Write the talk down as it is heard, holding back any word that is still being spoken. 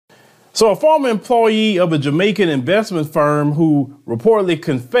So a former employee of a Jamaican investment firm who reportedly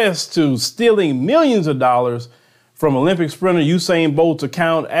confessed to stealing millions of dollars from Olympic sprinter Usain Bolt's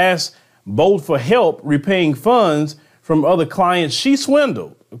account asked Bolt for help repaying funds from other clients she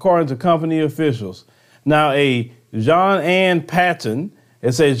swindled, according to company officials. Now, a John-Ann Patton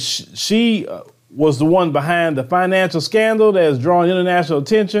has said she was the one behind the financial scandal that has drawn international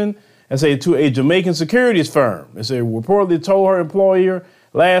attention, and say to a Jamaican securities firm. They say reportedly told her employer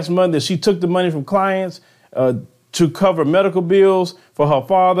last month that she took the money from clients to cover medical bills for her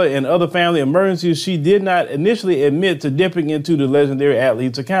father and other family emergencies. She did not initially admit to dipping into the legendary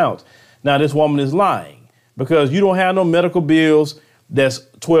athlete's accounts. Now, this woman is lying because you don't have no medical bills. That's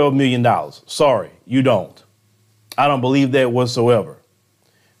 $12 million. Sorry, you don't. I don't believe that whatsoever.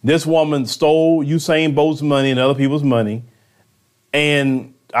 This woman stole Usain Bolt's money and other people's money,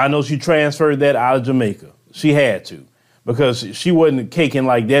 and I know she transferred that out of Jamaica. She had to, because she wasn't caking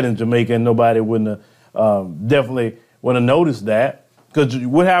like that in Jamaica, and nobody wouldn't have, definitely wouldn't have noticed that. Because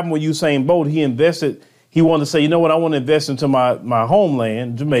what happened with Usain Bolt, he invested, he wanted to say, you know what, I want to invest into my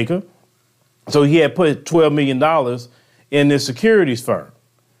homeland, Jamaica. So he had put $12 million in this securities firm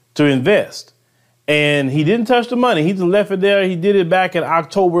to invest. And he didn't touch the money. He just left it there. He did it back in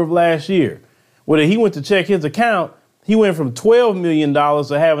October of last year. When he went to check his account, he went from $12 million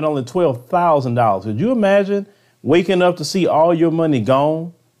to having only $12,000. Could you imagine waking up to see all your money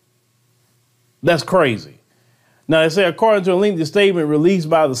gone? That's crazy. Now, they say, according to a lengthy statement released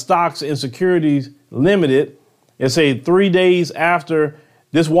by the Stocks and Securities Limited, they say 3 days after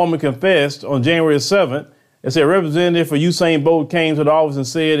this woman confessed on January 7th, they say a representative for Usain Bolt came to the office and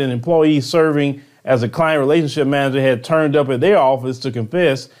said an employee serving as a client relationship manager had turned up at their office to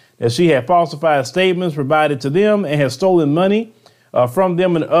confess that she had falsified statements provided to them and had stolen money from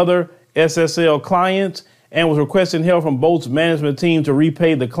them and other SSL clients, and was requesting help from Bolt's management team to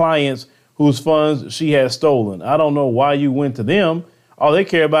repay the clients whose funds she had stolen. I don't know why you went to them. All they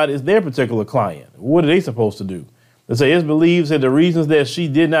care about is their particular client. What are they supposed to do? They say it believes that the reasons that she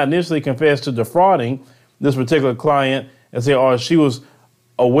did not initially confess to defrauding this particular client, and say, or she was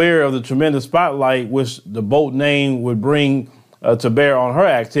aware of the tremendous spotlight which the Bolt name would bring to bear on her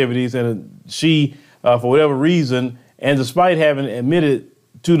activities, and she, for whatever reason, and despite having admitted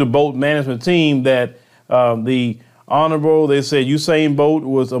to the Bolt management team that the Honorable, they said Usain Bolt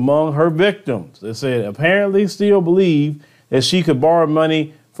was among her victims. They said apparently still believe that she could borrow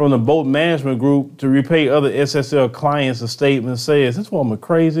money from the Bolt management group to repay other SSL clients. The statement says, this woman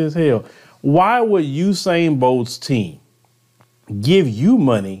crazy as hell. Why would Usain Bolt's team give you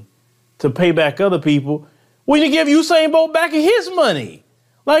money to pay back other people when you give Usain Bolt back his money?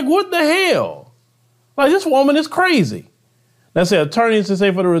 Like, what the hell? Like, this woman is crazy. Now, say attorneys to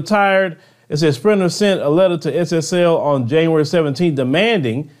say for the retired, it says Sprinter sent a letter to SSL on January 17th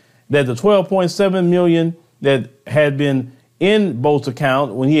demanding that the $12.7 million that had been in Bolt's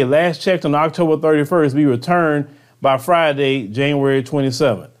account when he had last checked on October 31st be returned by Friday, January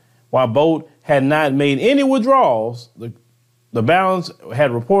 27th. While Bolt had not made any withdrawals, the balance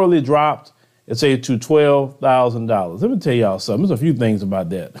had reportedly dropped, to $12,000. Let me tell y'all something. There's a few things about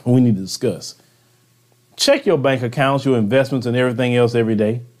that we need to discuss. Check your bank accounts, your investments, and everything else every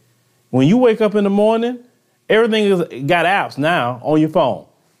day. When you wake up in the morning, everything has got apps now on your phone.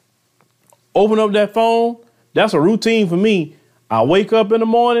 Open up that phone. That's a routine for me. I wake up in the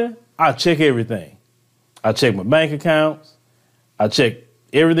morning, I check everything. I check my bank accounts. I check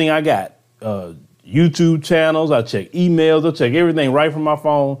everything I got. YouTube channels. I check emails. I check everything right from my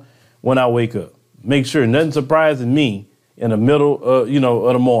phone when I wake up. Make sure nothing surprises me in the middle of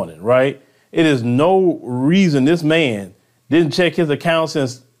the morning, right? It is no reason this man didn't check his account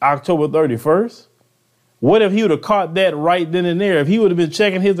since October 31st. What if he would have caught that right then and there? If he would have been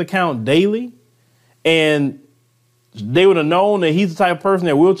checking his account daily and they would have known that he's the type of person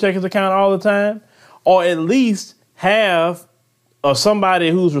that will check his account all the time, or at least have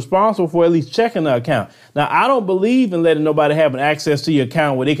somebody who's responsible for at least checking the account. Now, I don't believe in letting nobody have an access to your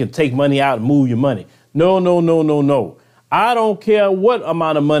account where they can take money out and move your money. No, no, no, no, no. I don't care what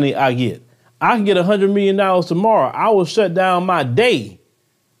amount of money I get. I can get $100 million tomorrow. I will shut down my day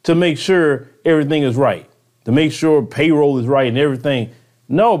to make sure everything is right, to make sure payroll is right and everything.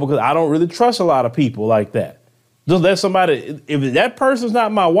 No, because I don't really trust a lot of people like that. Just let somebody, if that person's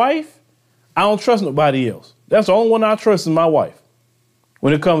not my wife, I don't trust nobody else. That's the only one I trust is my wife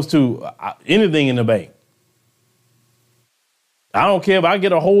when it comes to anything in the bank. I don't care if I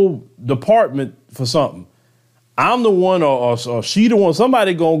get a whole department for something. I'm the one or she the one,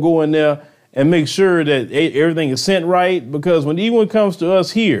 somebody gonna go in there and make sure that everything is sent right. Because even when it comes to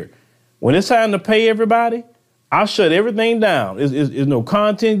us here, when it's time to pay everybody, I shut everything down. There's no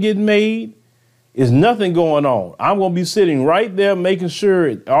content getting made. There's nothing going on. I'm going to be sitting right there making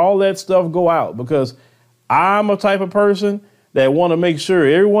sure all that stuff go out, because I'm a type of person that want to make sure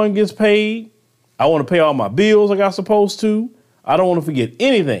everyone gets paid. I want to pay all my bills like I'm supposed to. I don't want to forget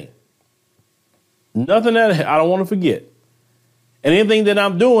anything. Nothing that I don't want to forget. And anything that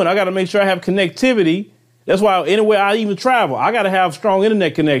I'm doing, I got to make sure I have connectivity. That's why anywhere I even travel, I got to have strong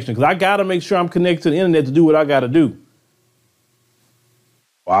internet connection, because I got to make sure I'm connected to the internet to do what I got to do.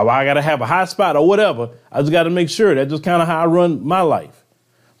 Or I got to have a hotspot or whatever. I just got to make sure. That's just kind of how I run my life.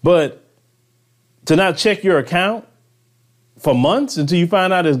 But to not check your account for months until you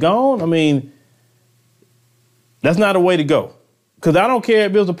find out it's gone, I mean, that's not a way to go. Because I don't care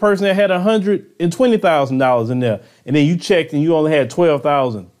if it was a person that had $120,000 in there, and then you checked and you only had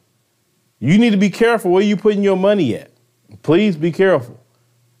 $12,000. You need to be careful where you putting your money at. Please be careful.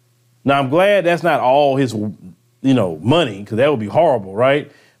 Now, I'm glad that's not all his, money, because that would be horrible,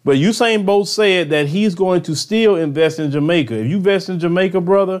 right? But Usain Bolt said that he's going to still invest in Jamaica. If you invest in Jamaica,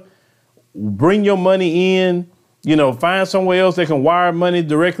 brother, bring your money in, find somewhere else that can wire money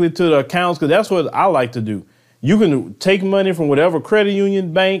directly to the accounts, because that's what I like to do. You can take money from whatever credit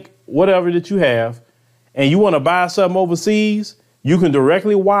union, bank, whatever that you have, and you want to buy something overseas, you can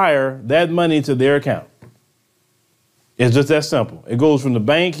directly wire that money to their account. It's just that simple. It goes from the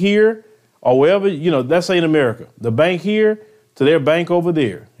bank here or wherever, let's say in America, the bank here to their bank over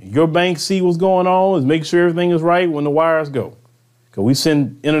there. Your bank see what's going on, is make sure everything is right when the wires go. Because we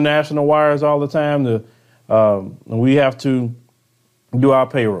send international wires all the time and we have to do our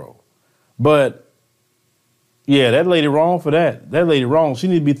payroll. But yeah, that lady wrong for that. That lady wrong. She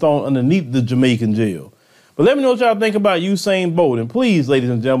need to be thrown underneath the Jamaican jail. But let me know what y'all think about Usain Bolt. And please, ladies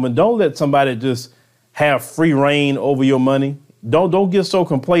and gentlemen, don't let somebody just have free reign over your money. Don't get so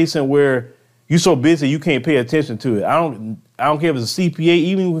complacent where you're so busy you can't pay attention to it. I don't care if it's a CPA,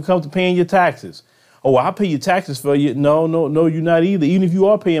 even when it comes to paying your taxes. Oh, I'll pay your taxes for you. No, you're not either. Even if you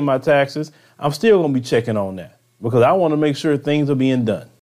are paying my taxes, I'm still going to be checking on that, because I want to make sure things are being done.